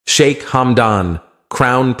Sheikh Hamdan,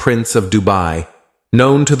 Crown Prince of Dubai,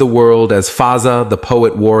 known to the world as Fazza the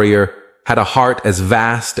poet warrior, had a heart as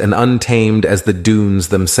vast and untamed as the dunes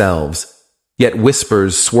themselves. Yet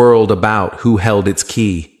whispers swirled about who held its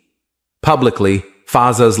key. Publicly,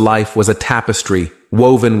 Fazza's life was a tapestry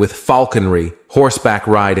woven with falconry, horseback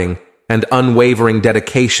riding, and unwavering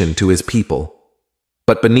dedication to his people.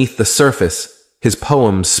 But beneath the surface, his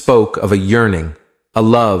poems spoke of a yearning, a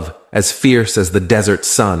love as fierce as the desert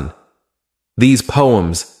sun. These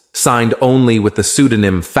poems, signed only with the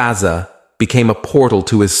pseudonym Fazza, became a portal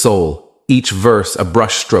to his soul, each verse a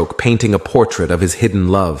brushstroke painting a portrait of his hidden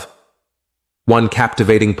love. One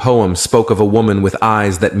captivating poem spoke of a woman with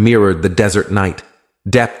eyes that mirrored the desert night,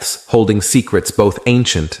 depths holding secrets both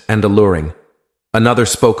ancient and alluring. Another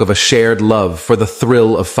spoke of a shared love for the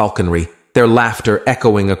thrill of falconry, their laughter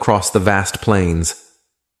echoing across the vast plains.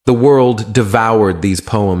 The world devoured these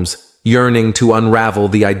poems, yearning to unravel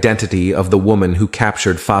the identity of the woman who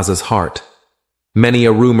captured Fazza's heart. Many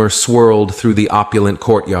a rumor swirled through the opulent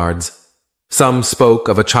courtyards. Some spoke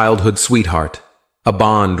of a childhood sweetheart, a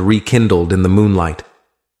bond rekindled in the moonlight.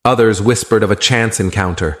 Others whispered of a chance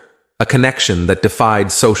encounter, a connection that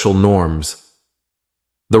defied social norms.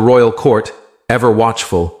 The royal court, ever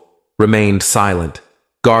watchful, remained silent,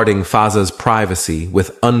 guarding Fazza's privacy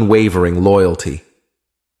with unwavering loyalty.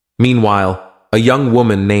 Meanwhile, a young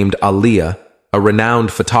woman named Aliyah, a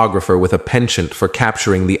renowned photographer with a penchant for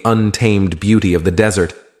capturing the untamed beauty of the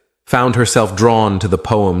desert, found herself drawn to the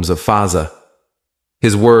poems of Fazza.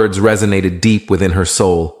 His words resonated deep within her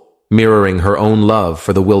soul, mirroring her own love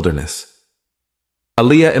for the wilderness.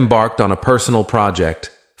 Aliyah embarked on a personal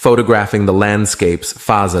project, photographing the landscapes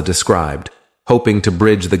Fazza described, hoping to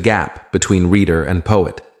bridge the gap between reader and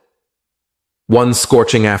poet. One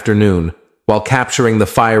scorching afternoon, while capturing the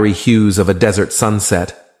fiery hues of a desert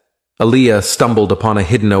sunset, Aliyah stumbled upon a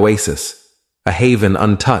hidden oasis, a haven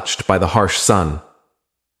untouched by the harsh sun.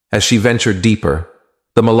 As she ventured deeper,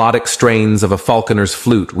 the melodic strains of a falconer's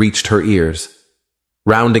flute reached her ears.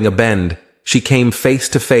 Rounding a bend, she came face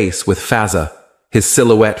to face with Fazza, his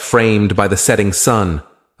silhouette framed by the setting sun,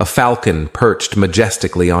 a falcon perched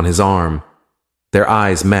majestically on his arm. Their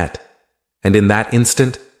eyes met, and in that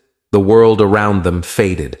instant, the world around them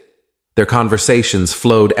faded. Their conversations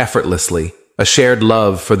flowed effortlessly, a shared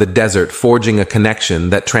love for the desert forging a connection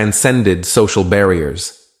that transcended social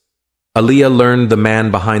barriers. Aliyah learned the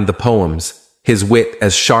man behind the poems, his wit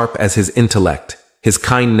as sharp as his intellect, his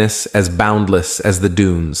kindness as boundless as the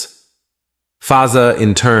dunes. Fazza,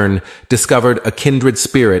 in turn, discovered a kindred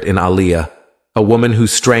spirit in Aliyah, a woman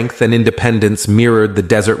whose strength and independence mirrored the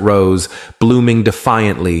desert rose, blooming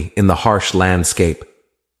defiantly in the harsh landscape.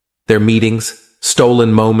 Their meetings,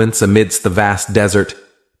 stolen moments amidst the vast desert,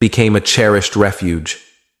 became a cherished refuge.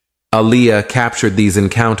 Aliyah captured these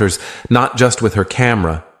encounters not just with her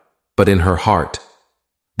camera, but in her heart.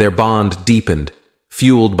 Their bond deepened,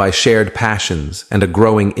 fueled by shared passions and a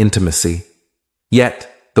growing intimacy.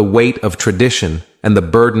 Yet, the weight of tradition and the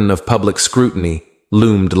burden of public scrutiny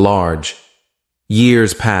loomed large.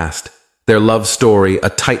 Years passed, their love story a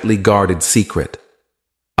tightly guarded secret.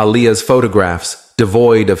 Aliyah's photographs,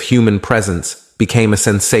 devoid of human presence, became a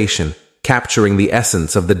sensation, capturing the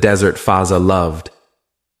essence of the desert Fazza loved.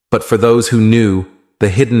 But for those who knew, the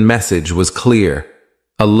hidden message was clear,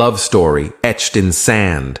 a love story etched in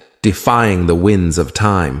sand, defying the winds of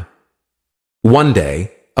time. One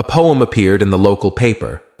day, a poem appeared in the local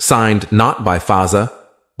paper, signed not by Fazza,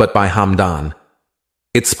 but by Hamdan.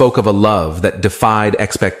 It spoke of a love that defied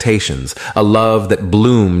expectations, a love that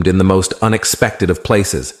bloomed in the most unexpected of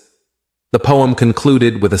places. The poem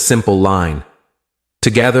concluded with a simple line,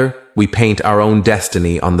 "Together, we paint our own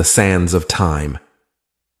destiny on the sands of time."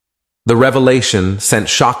 The revelation sent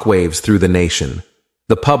shockwaves through the nation.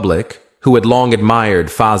 The public, who had long admired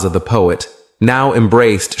Fazza the poet, now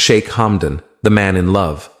embraced Sheikh Hamdan, the man in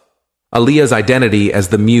love. Aliyah's identity as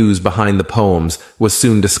the muse behind the poems was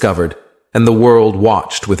soon discovered, and the world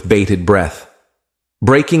watched with bated breath.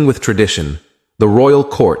 Breaking with tradition, the royal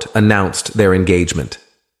court announced their engagement.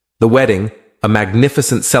 The wedding, a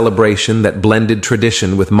magnificent celebration that blended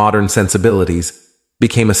tradition with modern sensibilities,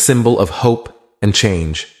 became a symbol of hope and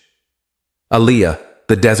change. Aliyah,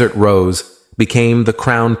 the desert rose, became the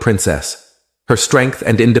crown princess, her strength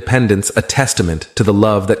and independence a testament to the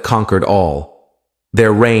love that conquered all.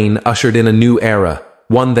 Their reign ushered in a new era,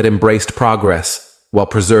 one that embraced progress while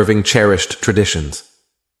preserving cherished traditions.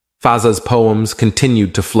 Fazza's poems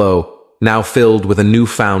continued to flow, now filled with a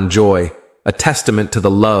newfound joy, a testament to the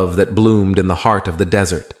love that bloomed in the heart of the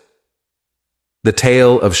desert. The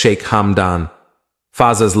tale of Sheikh Hamdan,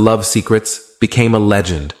 Fazza's love secrets, became a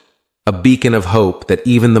legend, a beacon of hope that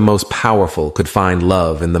even the most powerful could find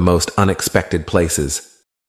love in the most unexpected places.